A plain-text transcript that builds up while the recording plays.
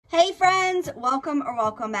Hey friends, welcome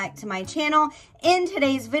back to my channel. In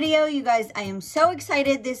today's video, you guys, I am so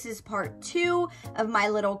excited. This is part 2 of my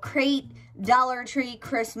little crate Dollar Tree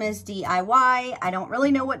Christmas DIY. I don't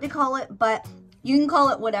really know what to call it, but you can call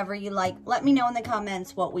it whatever you like. Let me know in the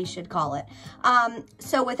comments what we should call it.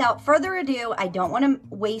 So without further ado, I don't want to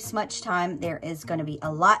waste much time. There is going to be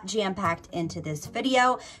a lot jam-packed into this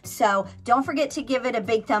video. So don't forget to give it a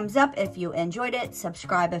big thumbs up if you enjoyed it.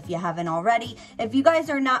 Subscribe if you haven't already. If you guys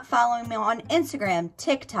are not following me on Instagram,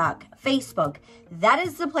 TikTok, Facebook, that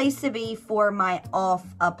is the place to be for my off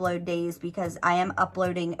upload days because I am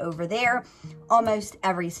uploading over there almost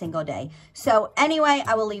every single day. So anyway,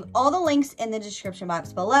 I will leave all the links in the description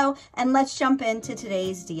box below, and let's jump into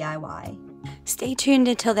today's DIY. Stay tuned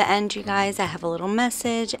until the end, you guys. I have a little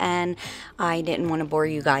message, and I didn't want to bore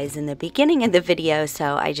you guys in the beginning of the video,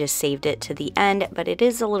 so I just saved it to the end, but it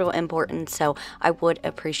is a little important, so I would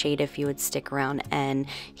appreciate if you would stick around and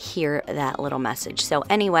hear that little message. So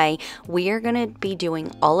anyway, we are going to be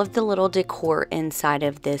doing all of the little decor inside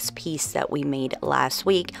of this piece that we made last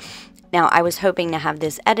week. Now, I was hoping to have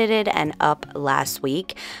this edited and up last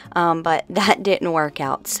week, but that didn't work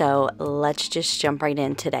out, so let's just jump right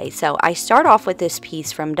in today. So I start off with this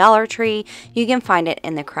piece from Dollar Tree. You can find it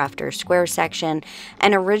in the Crafter Square section,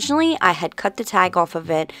 and originally I had cut the tag off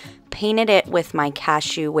of it, painted it with my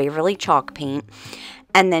Cashew Waverly chalk paint,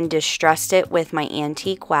 and then distressed it with my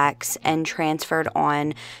antique wax and transferred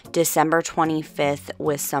on December 25th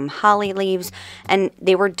with some holly leaves. And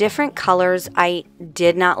they were different colors. I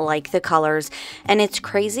did not like the colors. And it's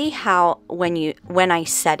crazy how when I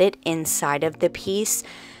set it inside of the piece,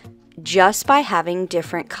 just by having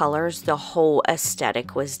different colors, the whole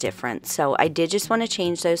aesthetic was different. So I did just want to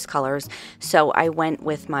change those colors. So I went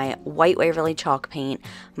with my white Waverly chalk paint,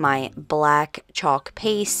 my black chalk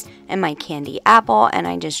paste, and my candy apple, and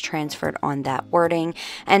I just transferred on that wording.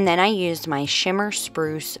 And then I used my shimmer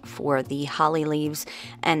spruce for the holly leaves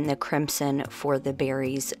and the crimson for the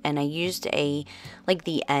berries. And I used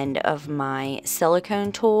the end of my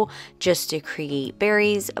silicone tool just to create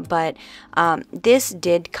berries, but this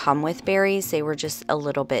did come with berries. They were just a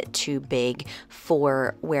little bit too big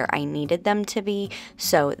for where I needed them to be,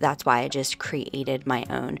 so that's why I just created my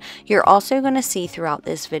own. You're also going to see throughout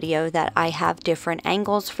this video that I have different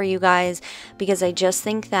angles for you guys, because I just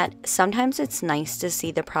think that sometimes it's nice to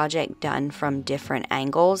see the project done from different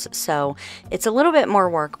angles. So it's a little bit more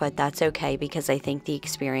work, but that's okay because I think the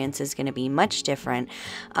experience is going to be much different.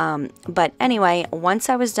 But anyway, once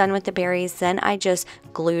I was done with the berries, then I just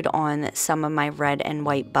glued on some of my red and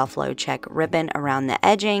white buffalo check ribbon around the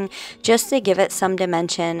edging just to give it some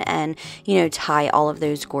dimension and, you know, tie all of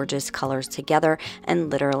those gorgeous colors together.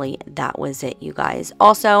 And literally that was it, you guys.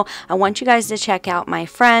 Also, I want you guys to check out my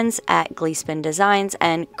friends at Gleespin Designs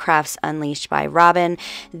and Crafts Unleashed by Robin.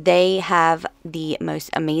 They have the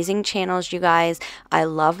most amazing channels, you guys. I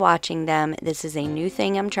love watching them. This is a new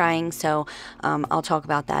thing I'm trying, so I'll talk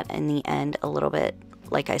about that in the end a little bit,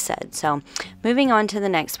 like I said. So moving on to the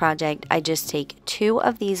next project, I just take 2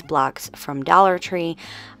 of these blocks from Dollar Tree.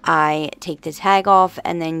 I take the tag off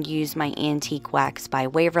and then use my antique wax by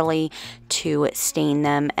Waverly to stain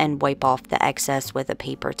them and wipe off the excess with a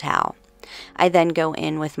paper towel. I then go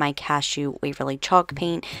in with my Cashew Waverly chalk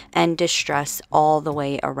paint and distress all the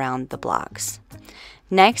way around the blocks.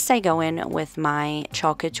 Next, I go in with my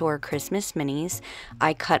COUTURE Christmas minis.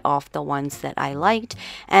 I cut off the ones that I liked,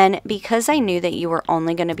 and because I knew that you were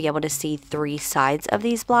only going to be able to see 3 sides of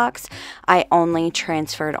these blocks, I only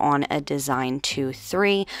transferred on a design to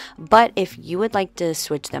 3, but if you would like to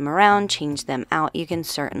switch them around, change them out, you can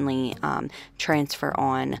certainly transfer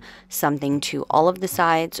on something to all of the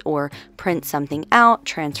sides, or print something out,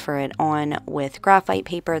 transfer it on with graphite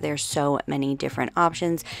paper. There's so many different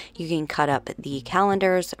options. You can cut up the calendar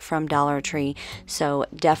from Dollar Tree, so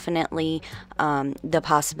definitely the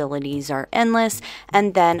possibilities are endless.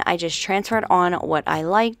 And then I just transferred on what I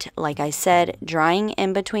liked, like I said, drying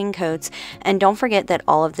in between coats. And don't forget that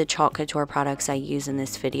all of the Chalk Couture products I use in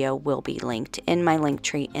this video will be linked in my link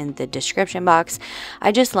tree in the description box.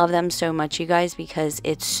 I just love them so much, you guys, because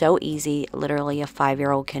it's so easy. Literally a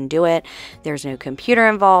 5-year-old can do it. There's no computer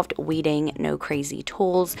involved, weeding, no crazy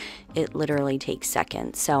tools. It literally takes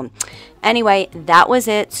seconds. So anyway, that was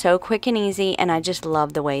it. So quick and easy, and I just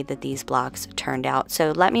love the way that these blocks turned out.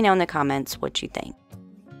 So let me know in the comments what you think.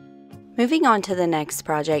 Moving on to the next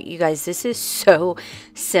project, you guys, this is so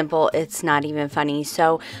simple, it's not even funny.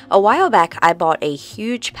 So a while back, I bought a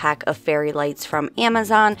huge pack of fairy lights from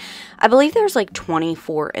Amazon. I believe there's like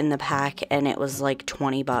 24 in the pack, and it was like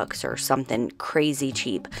 20 bucks or something crazy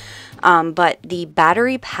cheap. But the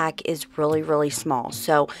battery pack is really, really small.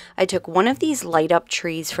 So I took one of these light up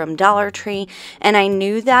trees from Dollar Tree, and I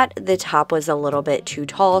knew that the top was a little bit too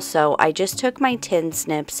tall. So I just took my tin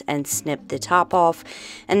snips and snipped the top off.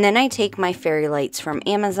 And then I take my fairy lights from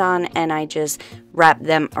Amazon and I just wrap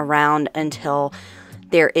them around until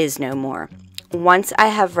there is no more. Once I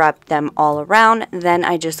have wrapped them all around, then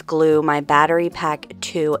I just glue my battery pack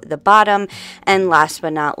to the bottom. And last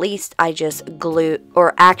but not least, I just glue,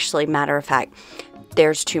 or actually, matter of fact,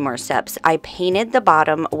 there's two more steps. I painted the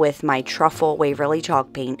bottom with my Truffle Waverly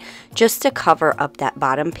chalk paint just to cover up that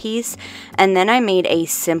bottom piece. And then I made a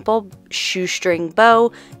simple shoestring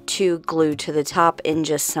bow to glue to the top in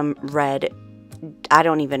just some red, I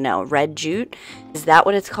don't even know, red jute. Is that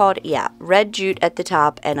what it's called? Yeah, red jute at the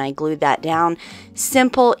top, and I glued that down.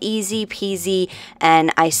 Simple, easy peasy,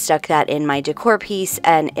 and I stuck that in my decor piece,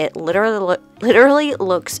 and it literally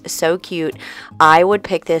looks so cute. I would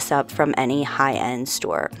pick this up from any high-end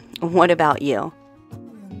store. What about you?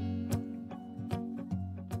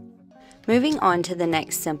 Moving on to the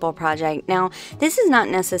next simple project. Now, this is not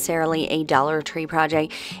necessarily a Dollar Tree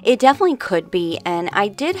project. It definitely could be, and I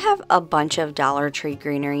did have a bunch of Dollar Tree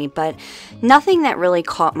greenery, but nothing that really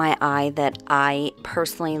caught my eye that I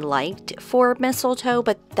personally liked for mistletoe,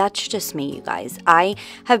 but that's just me, you guys. I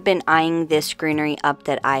have been eyeing this greenery up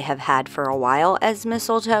that I have had for a while as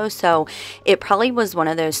mistletoe, so it probably was one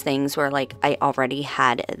of those things where like I already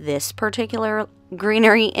had this particular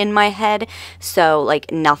greenery in my head, so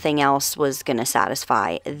like nothing else was gonna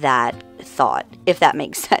satisfy that thought, if that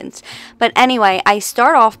makes sense. But anyway, I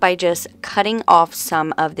start off by just cutting off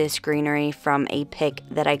some of this greenery from a pick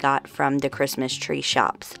that I got from the Christmas tree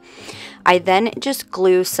shops. I then just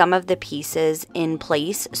glue some of the pieces in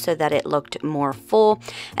place so that it looked more full,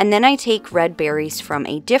 and then I take red berries from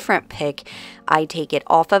a different pick. I take it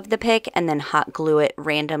off of the pick and then hot glue it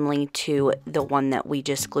randomly to the one that we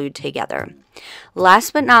just glued together.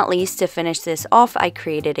 Last but not least, to finish this off, I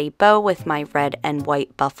created a bow with my red and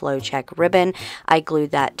white buffalo check ribbon. I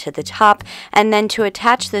glued that to the top, and then to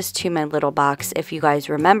attach this to my little box, if you guys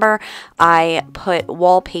remember, I put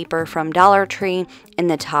wallpaper from Dollar Tree in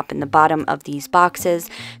the top and the bottom of these boxes.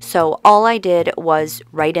 So all I did was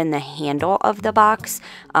right in the handle of the box,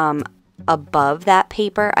 above that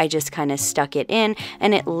paper, I just kind of stuck it in,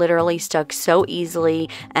 and it literally stuck so easily,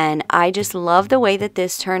 and I just love the way that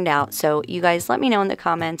this turned out. So you guys let me know in the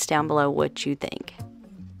comments down below what you think.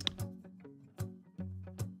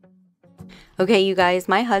 Okay, you guys,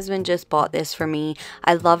 my husband just bought this for me.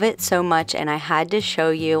 I love it so much, and I had to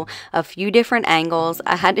show you a few different angles.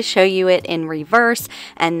 I had to show you it in reverse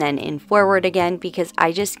and then in forward again, because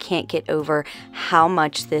I just can't get over how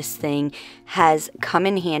much this thing has come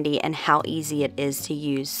in handy and how easy it is to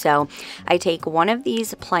use. So I take one of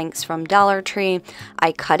these planks from Dollar Tree,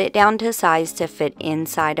 I cut it down to size to fit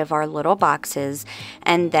inside of our little boxes,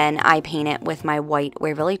 and then I paint it with my white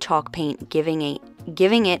Waverly chalk paint, giving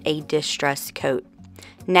it a distress coat.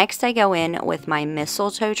 Next, I go in with my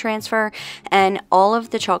mistletoe transfer, and all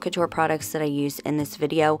of the COUTURE products that I use in this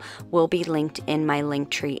video will be linked in my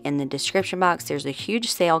link tree in the description box. There's a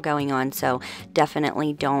huge sale going on, so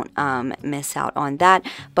definitely don't miss out on that.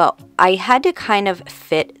 But I had to kind of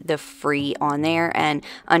fit the free on there, and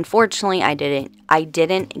unfortunately I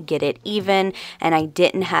didn't get it even, and I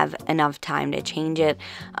didn't have enough time to change it,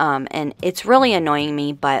 and it's really annoying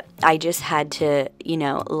me, but I just had to, you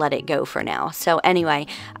know, let it go for now. So anyway,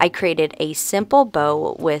 I created a simple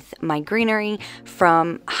bow with my greenery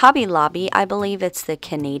from Hobby Lobby. I believe it's the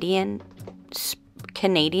Canadian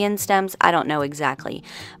stems. I don't know exactly,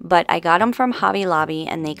 but I got them from Hobby Lobby,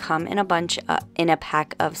 and they come in a bunch in a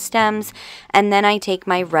pack of stems. And then I take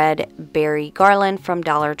my red berry garland from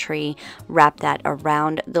Dollar Tree, wrap that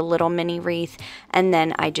around the little mini wreath, and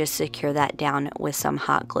then I just secure that down with some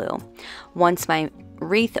hot glue. Once my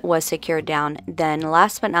wreath was secured down, then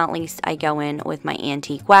last but not least, I go in with my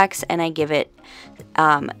antique wax and I give it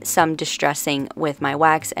some distressing with my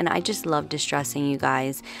wax, and I just love distressing, you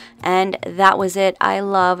guys. And that was it. I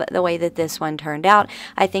love the way that this one turned out.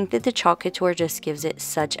 I think that the COUTURE just gives it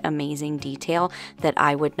such amazing detail that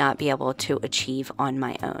I would not be able to achieve on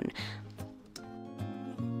my own.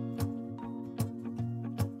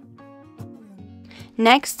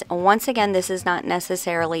 Next, once again, this is not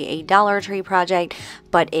necessarily a Dollar Tree project,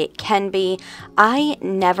 but it can be. I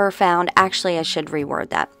never found, actually I should reword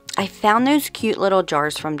that. I found those cute little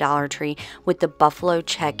jars from Dollar Tree with the buffalo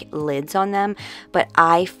check lids on them, but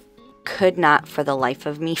I could not for the life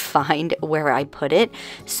of me find where I put it.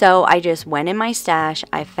 So I just went in my stash.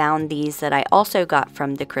 I found these that I also got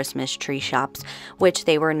from the Christmas tree shops, which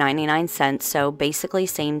they were 99 cents. So basically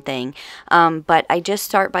same thing. But I just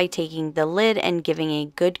start by taking the lid and giving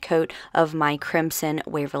a good coat of my Crimson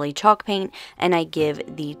Waverly chalk paint. And I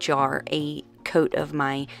give the jar a coat of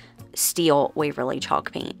my Steel Waverly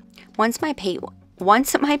chalk paint. Once my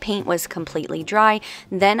paint was completely dry,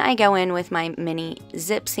 then I go in with my mini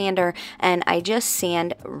zip sander and I just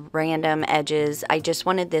sand random edges. I just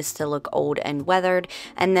wanted this to look old and weathered.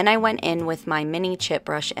 And then I went in with my mini chip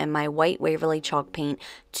brush and my white Waverly chalk paint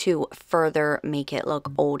to further make it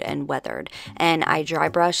look old and weathered. And I dry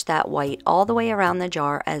brushed that white all the way around the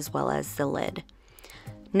jar as well as the lid.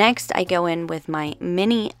 Next, I go in with my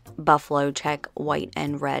mini buffalo check white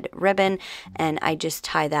and red ribbon, and I just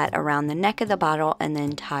tie that around the neck of the bottle and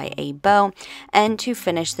then tie a bow. And to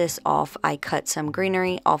finish this off, I cut some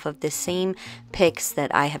greenery off of the same picks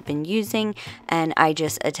that I have been using, and I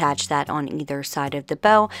just attach that on either side of the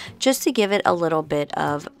bow just to give it a little bit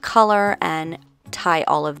of color and tie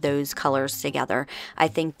all of those colors together. I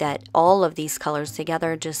think that all of these colors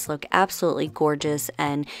together just look absolutely gorgeous,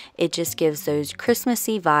 and it just gives those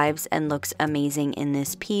Christmassy vibes and looks amazing in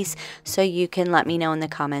this piece. So you can let me know in the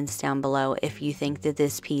comments down below if you think that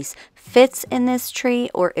this piece fits in this tree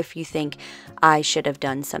or if you think I should have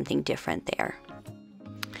done something different there.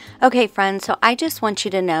 Okay friends, so I just want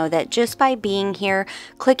you to know that just by being here,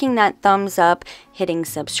 clicking that thumbs up, hitting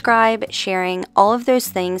subscribe, sharing, all of those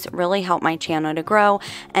things really help my channel to grow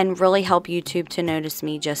and really help YouTube to notice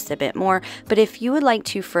me just a bit more. But if you would like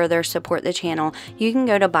to further support the channel, you can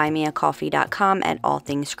go to buymeacoffee.com at All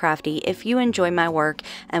Things Crafty if you enjoy my work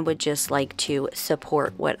and would just like to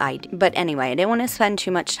support what I do. But anyway, I didn't want to spend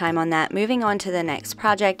too much time on that. Moving on to the next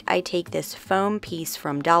project, I take this foam piece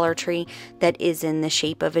from Dollar Tree that is in the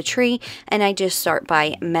shape of a tree, and I just start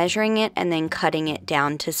by measuring it and then cutting it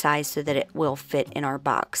down to size so that it will fit in our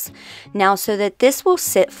box. Now, so that this will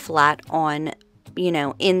sit flat on, you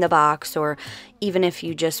know, in the box, or even if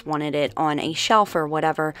you just wanted it on a shelf or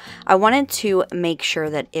whatever, I wanted to make sure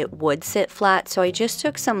that it would sit flat. So I just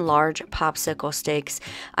took some large popsicle sticks,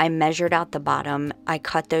 I measured out the bottom, I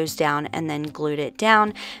cut those down and then glued it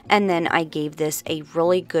down, and then I gave this a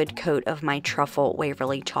really good coat of my Truffle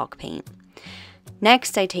Waverly chalk paint.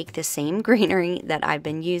 Next, I take the same greenery that I've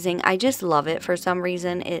been using. I just love it for some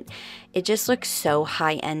reason. It just looks so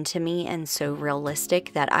high-end to me and so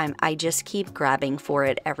realistic that I just keep grabbing for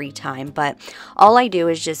it every time. But all I do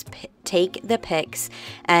is just take the picks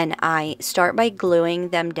and I start by gluing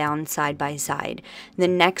them down side by side. The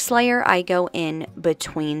next layer, I go in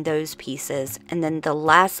between those pieces, and then the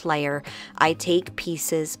last layer, I take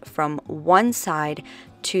pieces from one side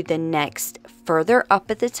to the next further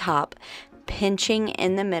up at the top, pinching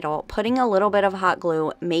in the middle, putting a little bit of hot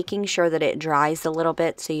glue, making sure that it dries a little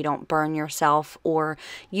bit so you don't burn yourself, or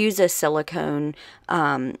use a silicone,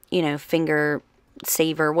 you know, finger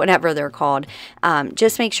saver, whatever they're called.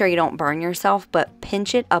 Just make sure you don't burn yourself, but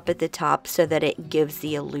pinch it up at the top so that it gives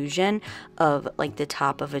the illusion of like the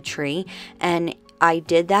top of a tree. And I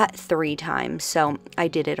did that 3 times. So I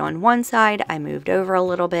did it on one side, I moved over a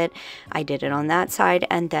little bit, I did it on that side,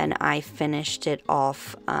 and then I finished it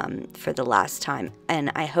off for the last time.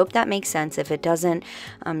 And I hope that makes sense. If it doesn't,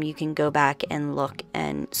 you can go back and look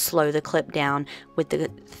and slow the clip down with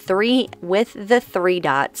the 3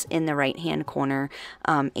 dots in the right hand corner.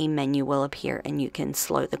 A menu will appear and you can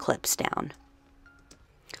slow the clips down.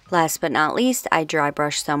 Last but not least, I dry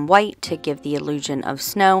brush some white to give the illusion of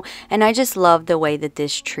snow, and I just love the way that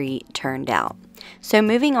this tree turned out. So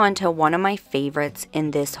moving on to one of my favorites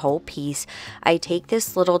in this whole piece, I take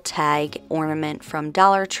this little tag ornament from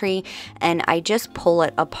Dollar Tree and I just pull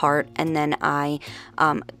it apart, and then I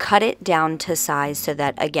cut it down to size so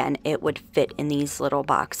that, again, it would fit in these little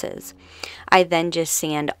boxes. I then just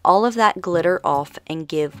sand all of that glitter off and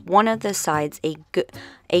give one of the sides a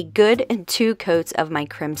good 2 coats of my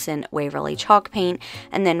Crimson Waverly chalk paint,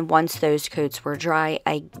 and then once those coats were dry,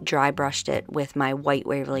 I dry brushed it with my white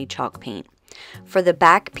Waverly chalk paint. For the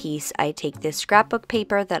back piece, I take this scrapbook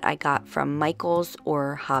paper that I got from Michael's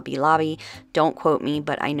or Hobby Lobby. Don't quote me,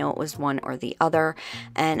 but I know it was one or the other.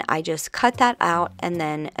 And I just cut that out and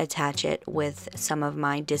then attach it with some of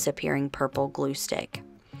my disappearing purple glue stick.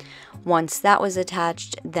 Once that was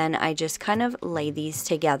attached, then I just kind of lay these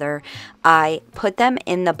together. I put them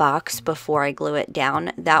in the box before I glue it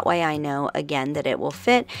down. That way I know, again, that it will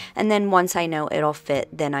fit. And then once I know it'll fit,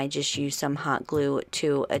 then I just use some hot glue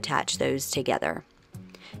to attach those together.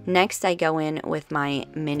 Next, I go in with my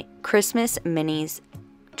Christmas Minis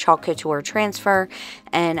Chalk Couture transfer,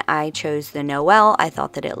 and I chose the Noel. I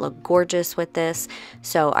thought that it looked gorgeous with this,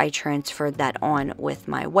 so I transferred that on with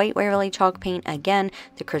my white Waverly chalk paint. Again,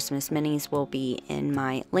 the Christmas Minis will be in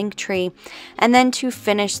my link tree. And then to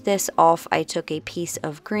finish this off, I took a piece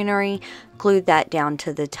of greenery, glued that down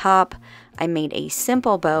to the top. I made a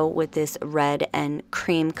simple bow with this red and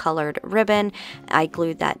cream colored ribbon. I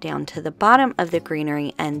glued that down to the bottom of the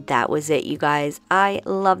greenery, and that was it, you guys. I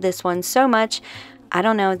love this one so much. I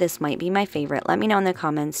don't know, this might be my favorite. Let me know in the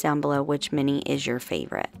comments down below which mini is your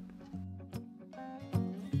favorite.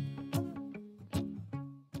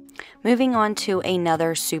 Moving on to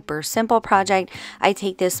another super simple project, I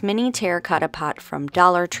take this mini terracotta pot from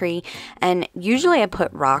Dollar Tree, and usually I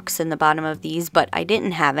put rocks in the bottom of these, but I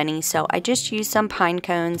didn't have any, so I just used some pine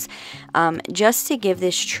cones just to give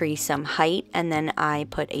this tree some height, and then I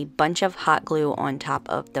put a bunch of hot glue on top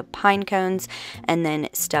of the pine cones and then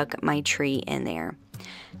stuck my tree in there.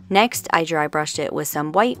 Next, I dry brushed it with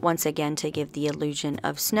some white once again to give the illusion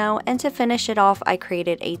of snow, and to finish it off, I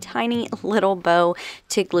created a tiny little bow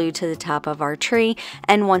to glue to the top of our tree,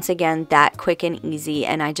 and once again, that quick and easy,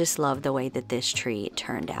 and I just love the way that this tree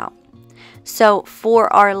turned out. So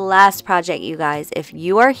for our last project, you guys, if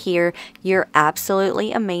you are here, you're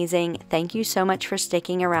absolutely amazing. Thank you so much for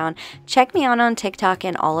sticking around. Check me out on TikTok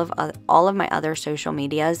and all of my other social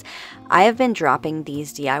medias. I have been dropping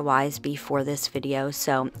these DIYs before this video,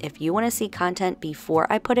 so if you want to see content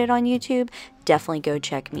before I put it on YouTube, definitely go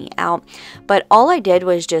check me out. But all I did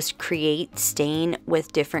was just create stain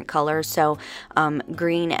with different colors, so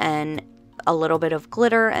green and a little bit of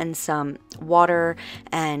glitter and some water,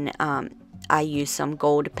 and I used some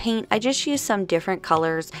gold paint. I just used some different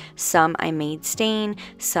colors. Some I made stain,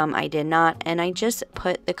 some I did not, and I just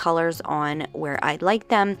put the colors on where I liked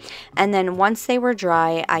them. And then once they were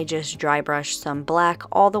dry, I just dry brushed some black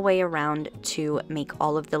all the way around to make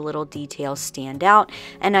all of the little details stand out.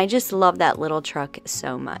 And I just love that little truck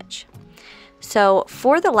so much. So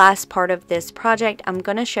for the last part of this project, I'm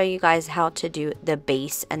going to show you guys how to do the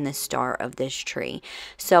base and the star of this tree.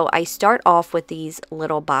 So I start off with these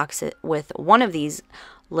little boxes, with one of these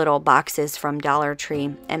little boxes from Dollar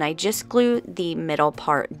Tree, and I just glue the middle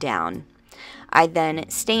part down. I then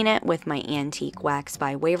stain it with my antique wax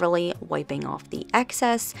by Waverly, wiping off the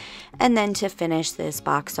excess. And then to finish this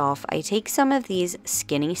box off, I take some of these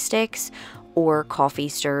skinny sticks or coffee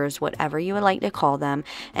stirrers, whatever you would like to call them,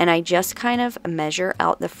 and I just kind of measure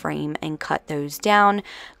out the frame and cut those down,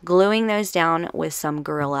 gluing those down with some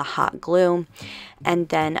Gorilla hot glue. And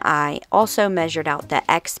then I also measured out the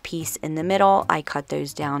X piece in the middle. I cut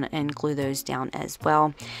those down and glue those down as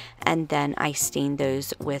well. And then I stained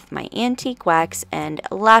those with my antique wax. And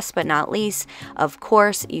last but not least, of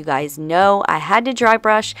course, you guys know I had to dry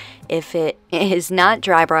brush. If it is not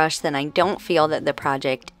dry brush, then I don't feel that the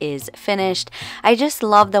project is finished. I just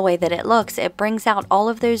love the way that it looks. It brings out all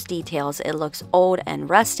of those details. It looks old and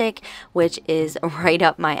rustic, which is right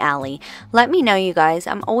up my alley. Let me know, you guys.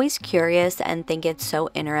 I'm always curious and think it's so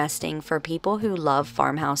interesting for people who love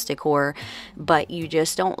farmhouse decor, but you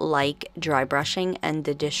just don't like dry brushing and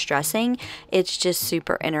the distressing. It's just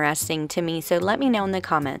super interesting to me. So let me know in the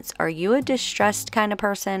comments. Are you a distressed kind of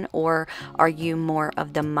person, or are you more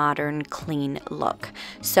of the modern, clean look?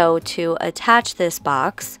 So to attach this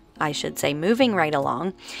box, I should say, moving right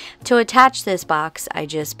along, to attach this box, I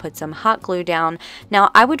just put some hot glue down.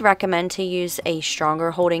 Now, I would recommend to use a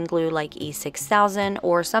stronger holding glue like E6000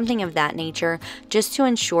 or something of that nature, just to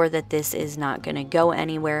ensure that this is not going to go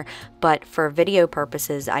anywhere. But for video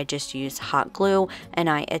purposes, I just use hot glue, and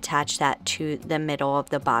I attach that to the middle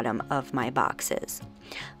of the bottom of my boxes.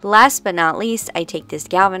 Last but not least, I take this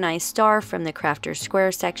galvanized star from the Crafter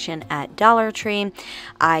Square section at Dollar Tree.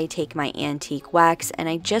 I take my antique wax and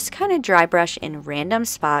I just kind of dry brush in random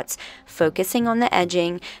spots, focusing on the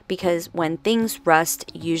edging, because when things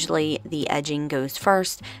rust, usually the edging goes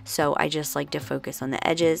first. So I just like to focus on the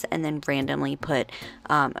edges and then randomly put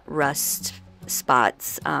rust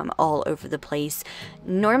spots all over the place.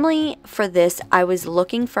 Normally for this, I was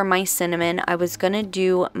looking for my cinnamon. I was gonna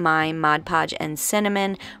do my Mod Podge and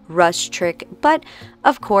cinnamon rust trick, but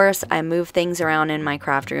of course I moved things around in my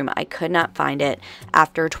craft room. I could not find it.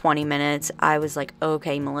 After 20 minutes, I was like,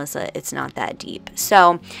 okay, Melissa, it's not that deep.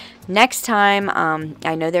 So next time,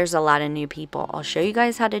 I know there's a lot of new people. I'll show you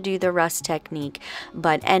guys how to do the rust technique.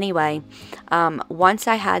 But anyway, once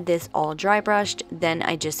I had this all dry brushed, then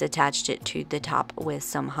I just attached it to the top with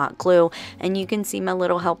some hot glue. And you can see my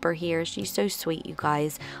little helper here. She's so sweet, you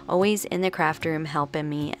guys. Always in the craft room helping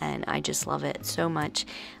me, and I just love it so much.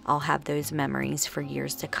 I'll have those memories for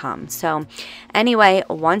years to come. So anyway,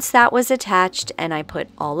 once that was attached and I put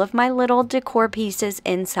all of my little decor pieces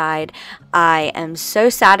inside, I am so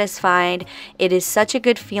satisfied. It is such a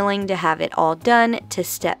good feeling to have it all done, to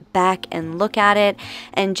step back and look at it,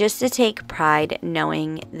 and just to take pride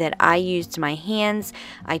knowing that I used my hands,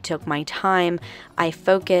 I took my time, I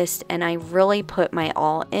focused, and I really put my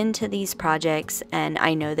all into these projects, and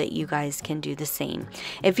I know that you guys can do the same.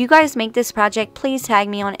 If you guys make this project, please tag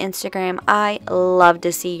me on Instagram. I love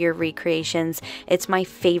to see your recreations. It's my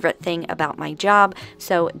favorite thing about my job,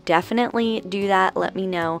 so definitely do that. Let me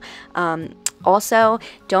know. Also,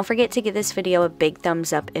 don't forget to give this video a big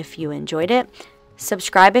thumbs up if you enjoyed it.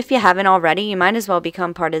 Subscribe if you haven't already. You might as well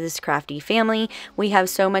become part of this crafty family. We have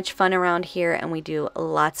so much fun around here, and we do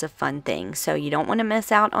lots of fun things, so you don't want to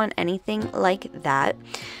miss out on anything like that.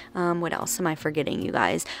 What else am I forgetting, you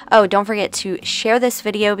guys? Oh, don't forget to share this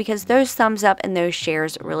video, because those thumbs up and those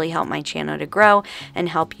shares really help my channel to grow and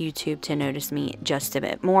help YouTube to notice me just a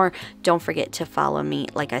bit more. Don't forget to follow me,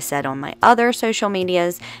 like I said, on my other social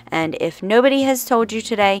medias. And if nobody has told you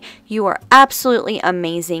today, you are absolutely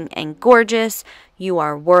amazing and gorgeous. You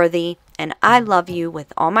are worthy, and I love you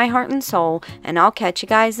with all my heart and soul, and I'll catch you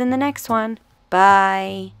guys in the next one.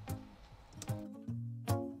 Bye.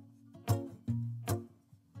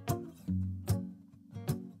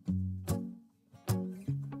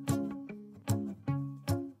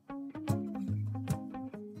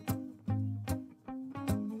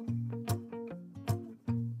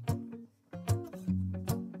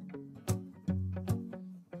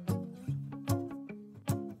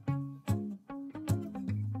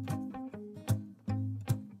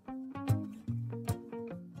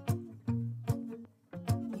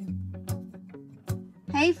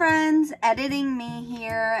 Hey friends, editing me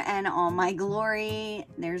here and all my glory.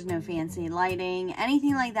 There's no fancy lighting,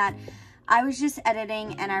 anything like that. I was just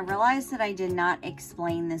editing and I realized that I did not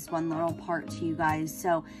explain this one little part to you guys.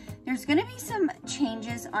 So there's going to be some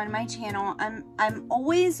changes on my channel. I'm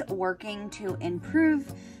always working to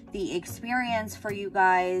improve the experience for you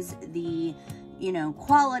guys, the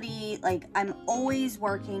quality. Like, I'm always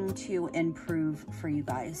working to improve for you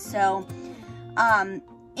guys. So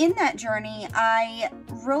in that journey, I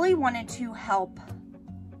really wanted to help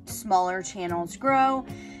smaller channels grow,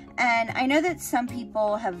 and I know that some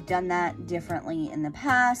people have done that differently in the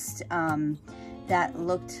past, that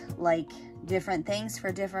looked like different things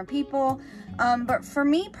for different people, but for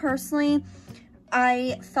me personally,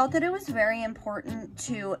 I felt that it was very important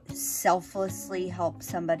to selflessly help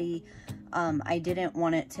somebody. I didn't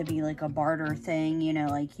want it to be like a barter thing,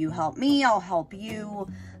 like you help me, I'll help you.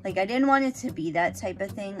 Like, I didn't want it to be that type of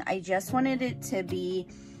thing. I just wanted it to be,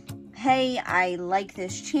 hey, I like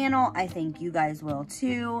this channel. I think you guys will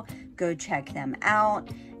too. Go check them out.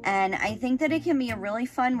 And I think that it can be a really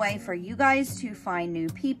fun way for you guys to find new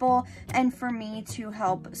people and for me to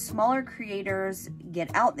help smaller creators get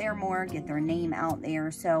out there more, get their name out there.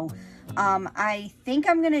 So I think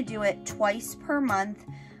I'm going to do it twice per month.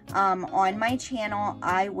 On my channel,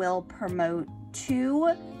 I will promote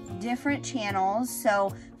 2 different channels.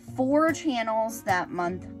 So 4 channels that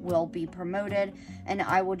month will be promoted, and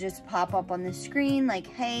I will just pop up on the screen like,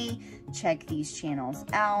 hey, check these channels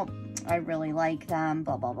out. I really like them,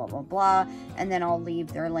 blah, blah, blah, blah, blah. And then I'll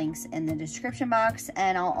leave their links in the description box,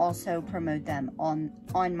 and I'll also promote them on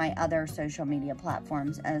my other social media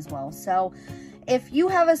platforms as well. So if you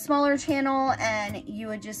have a smaller channel and you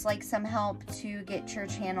would just like some help to get your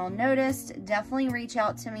channel noticed, definitely reach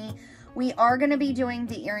out to me. We are going to be doing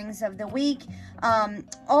the earrings of the week.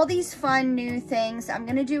 All these fun new things. I'm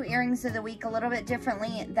going to do earrings of the week a little bit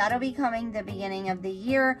differently. That'll be coming the beginning of the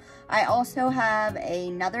year. I also have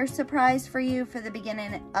another surprise for you for the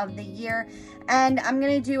beginning of the year. And I'm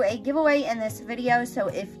going to do a giveaway in this video. So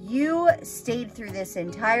if you stayed through this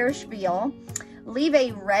entire spiel, leave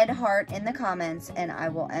a red heart in the comments and I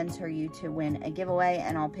will enter you to win a giveaway,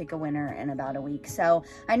 and I'll pick a winner in about a week. So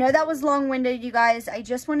I know that was long-winded, you guys. I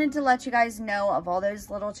just wanted to let you guys know of all those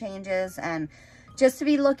little changes and just to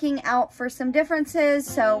be looking out for some differences.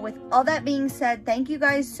 So with all that being said, thank you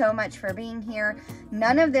guys so much for being here.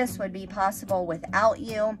 None of this would be possible without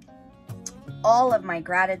you. All of my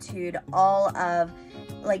gratitude, all of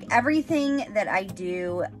like everything that I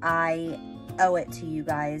do, I owe it to you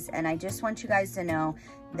guys, and I just want you guys to know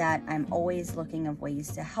that I'm always looking of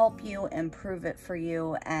ways to help you, improve it for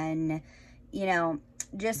you, and, you know,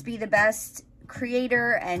 just be the best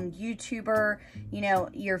creator and YouTuber, you know,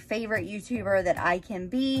 your favorite YouTuber that I can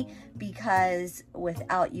be, because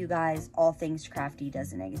without you guys, all things crafty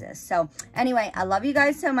doesn't exist. So anyway, I love you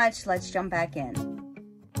guys so much. Let's jump back in.